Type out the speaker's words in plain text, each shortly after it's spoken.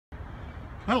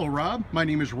Hello Rob, my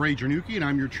name is Ray Janucki and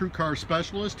I'm your True Car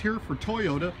Specialist here for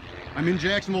Toyota. I'm in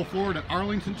Jacksonville, Florida,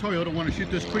 Arlington Toyota. I want to shoot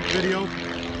this quick video.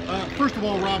 First of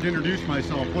all, Rob, to introduce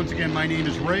myself. Once again, my name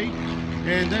is Ray.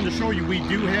 And then to show you,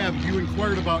 you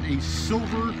inquired about a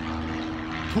silver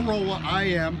Corolla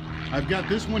IM. I've got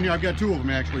this one here, I've got two of them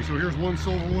actually. So here's one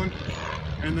silver one.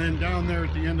 And then down there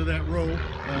at the end of that row,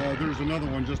 there's another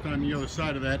one just on the other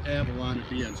side of that Avalon at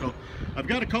the end. So I've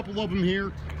got a couple of them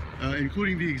here.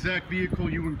 Including the exact vehicle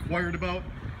you inquired about.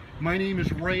 My name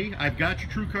is Ray. I've got your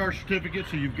True Car certificate,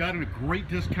 so you've got a great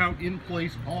discount in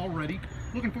place already.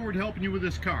 Looking forward to helping you with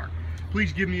this car.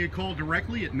 Please give me a call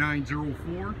directly at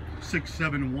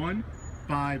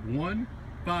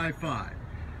 904-671-5155.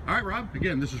 All right, Rob,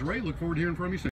 again, this is Ray. Look forward to hearing from you soon.